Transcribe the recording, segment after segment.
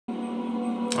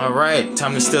Alright,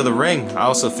 time to steal the ring. I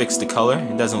also fixed the color.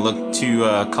 It doesn't look too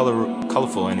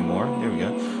colorful anymore. There we go.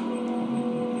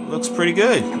 Looks pretty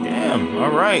good. Damn,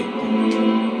 alright.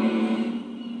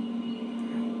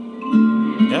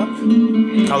 Yep.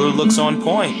 Color looks on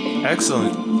point.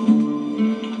 Excellent.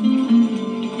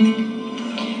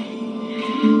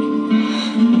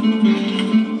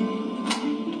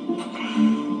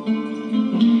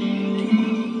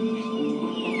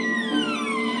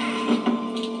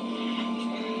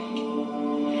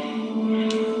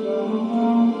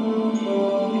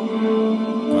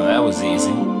 Well, that was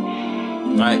easy.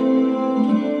 Alright.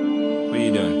 What are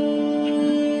you doing?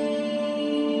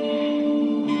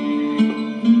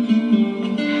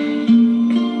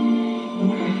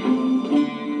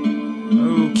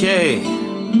 Okay,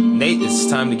 Nate, it's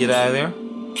time to get out of there.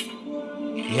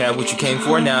 You have what you came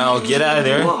for, now get out of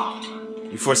there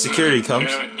before security comes.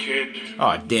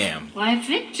 Aw, damn. Why,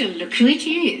 Victor, look who it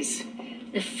is.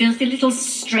 The filthy little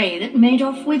stray that made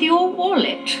off with your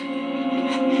wallet.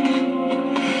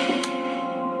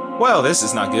 Well, this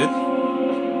is not good.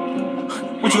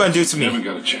 What you gonna do to me? You haven't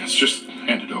got a chance. Just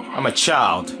hand it over. I'm a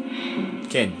child.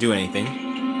 Can't do anything.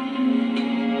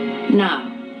 Now,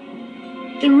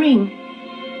 the ring.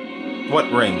 What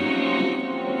ring?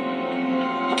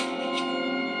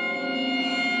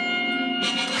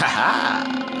 Ha-ha!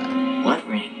 What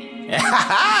ring?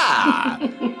 Ha-ha!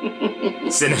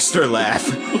 Sinister laugh.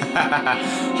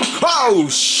 Oh,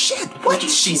 shit! What?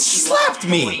 She slapped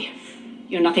me!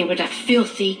 You're nothing but a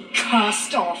filthy,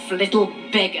 cast-off little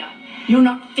beggar. You're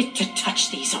not fit to touch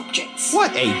these objects.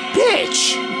 What a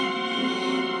bitch!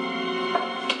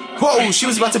 Whoa, she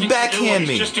was about to backhand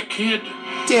me. He's just a kid.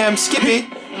 Damn, Skippy.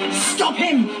 Stop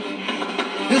him!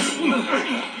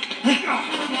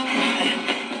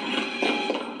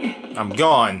 I'm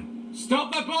gone.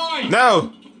 Stop that boy!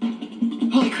 No!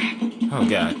 Holy crap. Oh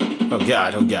god. Oh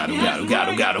god, oh god, oh god, oh god,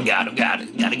 oh god, oh god, oh god.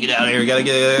 Gotta get out of here, gotta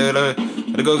go.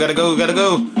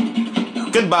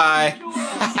 Goodbye.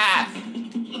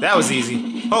 That was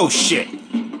easy. Oh shit.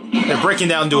 They're breaking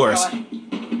down doors.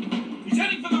 He's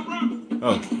heading for the roof!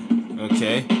 Oh,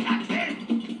 okay.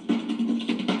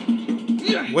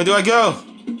 Where do I go?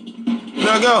 Where do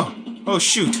I go? Oh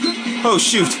shoot. Oh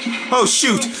shoot. Oh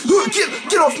shoot.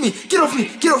 Get off me. Get off me.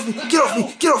 Get off me. Get off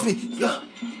me. Get off me.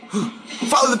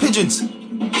 Follow the pigeons.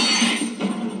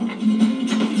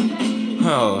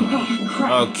 Oh.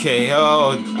 Okay.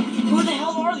 Oh. Who the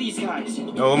hell are these guys?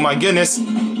 Oh my goodness.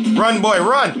 Run, boy,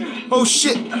 run. Oh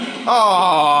shit.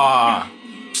 Oh.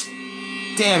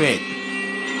 Damn it.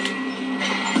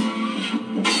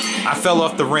 I fell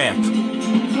off the ramp.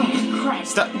 Oh, crap.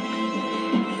 Stop.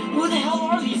 Who the hell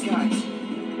are these guys?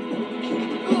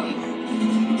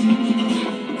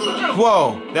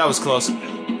 Whoa, that was close.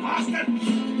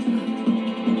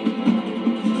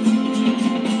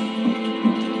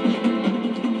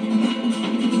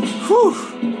 Whew.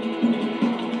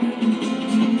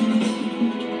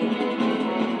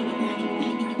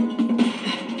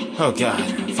 Oh god.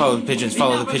 Follow the pigeons,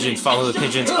 follow the pigeons, follow the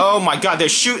pigeons. Oh my god, they're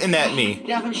shooting at me.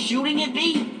 Yeah, they're shooting at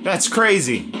me? That's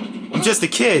crazy. I'm just a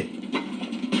kid.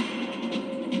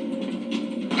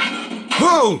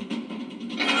 Whoa!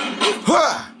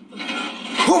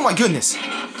 Oh my goodness. Up!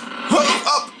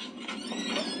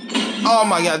 Oh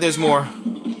my god, there's more.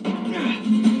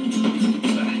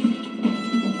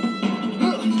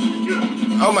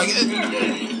 Oh my god.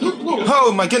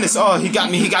 Oh my goodness. Oh, he got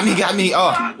me, he got me, he got me.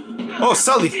 Oh. Oh,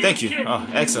 Sully, thank you. Oh,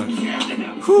 excellent.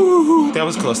 Whew, that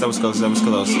was close, that was close, that was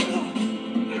close.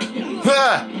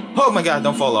 Ah! Oh my god,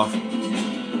 don't fall off.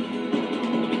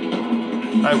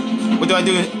 Alright, what do I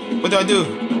do? What do I do?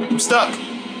 I'm stuck.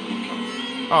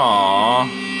 Aww.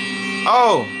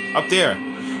 Oh, up there.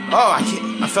 Oh, I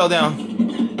can't. I fell down.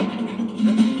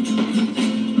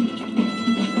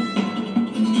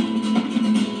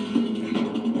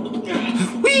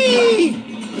 Whee!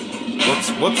 Whoops,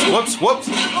 whoops, whoops, whoops.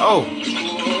 Oh.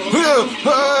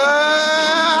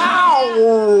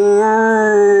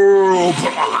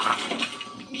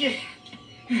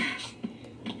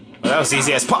 Well, that was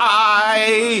easy as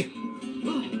pie.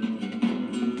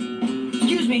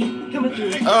 Excuse me, coming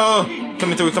through. Oh,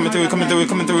 coming through, coming through, coming through,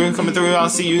 coming through, coming through. I'll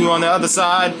see you on the other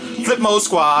side. Flip mode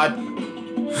squad.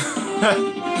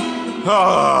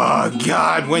 Oh,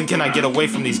 God. When can I get away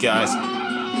from these guys?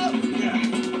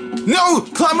 No!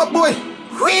 Climb up, boy!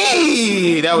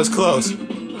 Whee! That was close.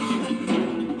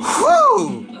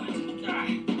 Whoo!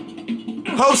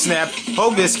 Oh, snap.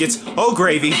 Oh, biscuits. Oh,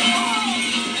 gravy.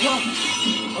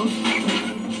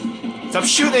 Stop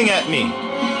shooting at me.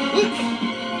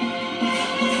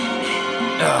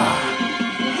 Ah!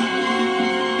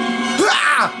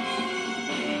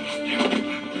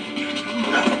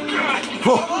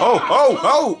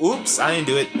 Oh! Oops, I didn't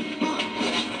do it.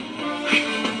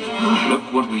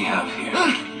 Look what we have here.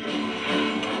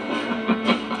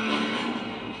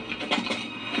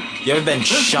 You ever been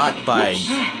shot by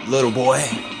little boy?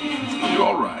 You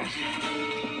all right?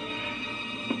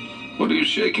 What are you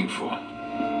shaking for?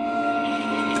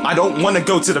 I don't want to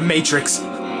go to the Matrix.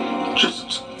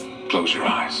 Just close your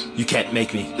eyes. You can't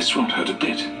make me. This won't hurt a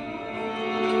bit.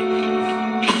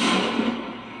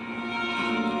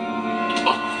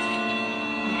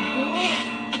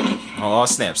 Oh,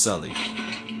 snap, Sully.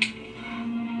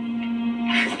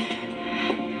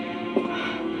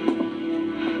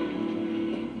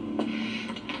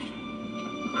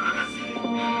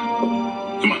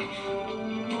 Come on.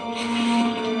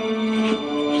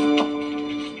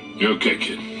 You okay,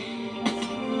 kid?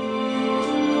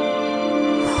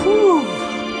 Whew.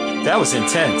 That was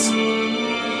intense.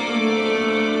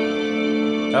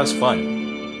 That was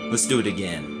fun. Let's do it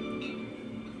again.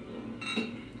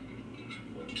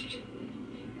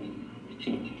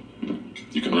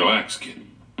 You can relax, kid.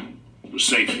 We're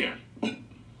safe here.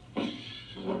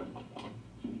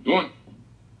 Go on.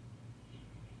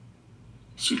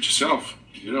 Suit yourself.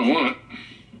 You don't want it.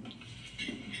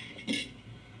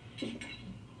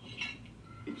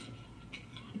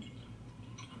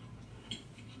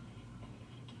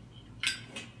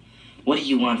 What do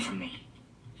you want from me?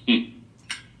 A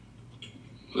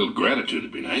little gratitude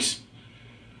would be nice.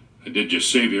 I did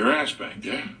just save your ass back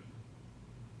there.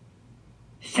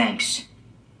 Thanks.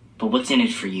 But what's in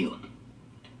it for you?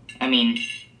 I mean,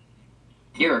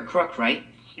 you're a crook, right?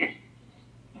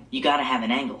 You gotta have an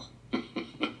angle.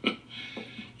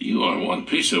 You are one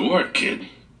piece of work, kid.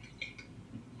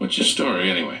 What's your story,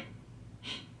 anyway?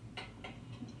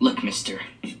 Look, mister.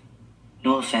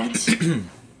 No offense,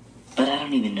 but I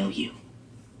don't even know you.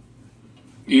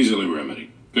 Easily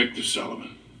remedied. Victor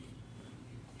Sullivan.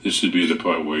 This would be the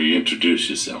part where you introduce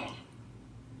yourself.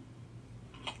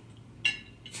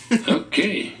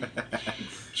 Okay.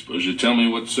 Suppose you tell me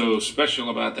what's so special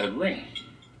about that ring.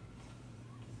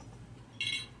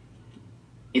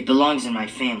 It belongs in my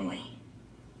family.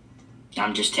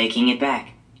 I'm just taking it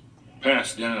back.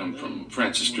 Passed down from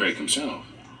Francis Drake himself.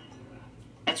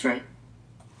 That's right.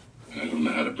 I don't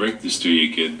know how to break this to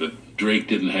you, kid, but Drake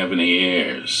didn't have any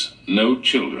heirs. No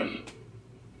children.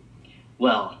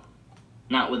 Well,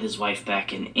 not with his wife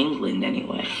back in England,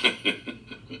 anyway.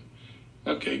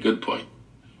 Okay, good point.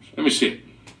 Let me see it.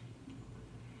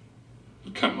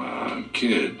 Come on,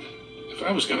 kid. If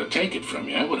I was going to take it from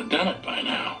you, I would have done it by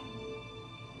now.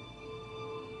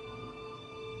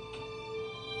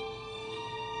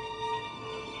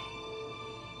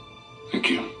 Thank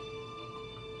you.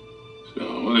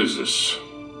 So, what is this?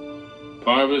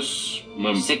 Parvis?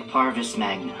 Sic Parvis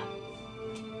Magna.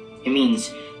 It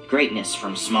means greatness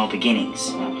from small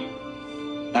beginnings.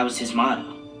 That was his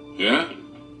motto. Yeah?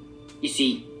 You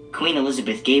see, Queen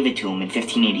Elizabeth gave it to him in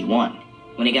 1581,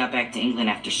 when he got back to England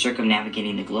after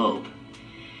circumnavigating the globe.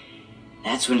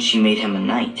 That's when she made him a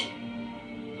knight.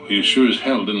 Well, you sure as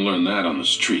hell didn't learn that on the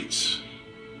streets.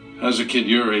 How's a kid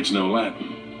your age know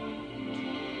Latin?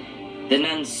 The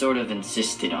nuns sort of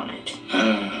insisted on it.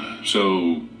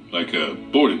 So, like a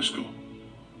boarding school?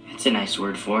 It's a nice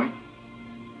word for it.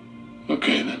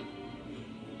 Okay, then.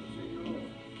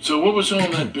 So what was all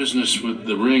that business with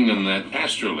the ring and that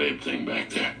astrolabe thing back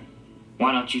there?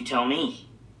 Why don't you tell me?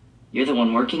 You're the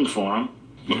one working for him.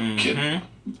 Look, kid. A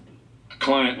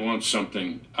client wants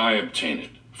something, I obtain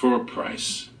it. For a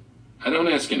price. I don't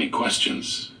ask any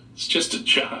questions. It's just a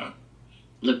job.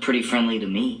 Look pretty friendly to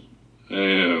me.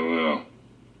 Yeah, well.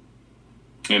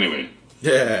 Anyway,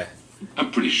 Yeah.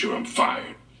 I'm pretty sure I'm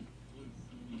fired.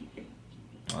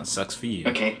 Oh, it sucks for you.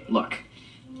 Okay, look.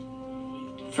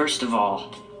 First of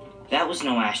all, that was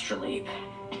no astrolabe.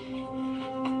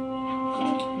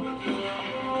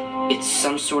 It's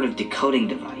some sort of decoding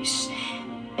device.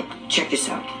 Check this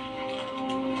out.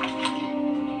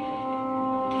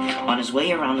 On his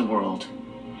way around the world,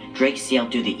 Drake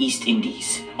sailed through the East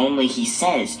Indies. Only he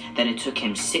says that it took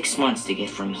him 6 months to get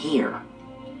from here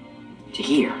to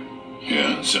here.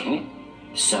 Yeah, so?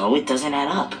 So it doesn't add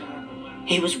up.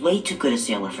 He was way too good a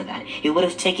sailor for that. It would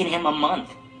have taken him a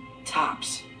month.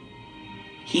 Tops.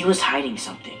 He was hiding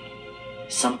something.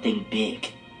 Something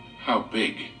big. How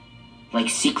big? Like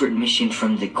secret mission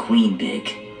from the Queen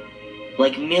big.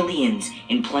 Like millions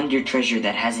in plundered treasure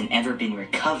that hasn't ever been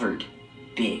recovered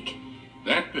big.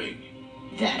 That big?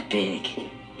 That big.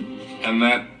 And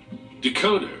that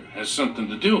decoder has something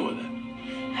to do with it?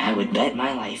 I would bet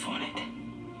my life on it.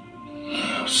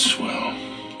 Oh, swell.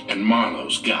 And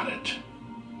Marlowe's got it.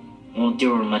 Won't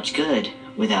do her much good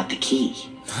without the key.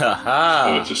 So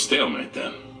Haha. it's a stalemate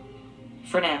then.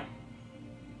 For now.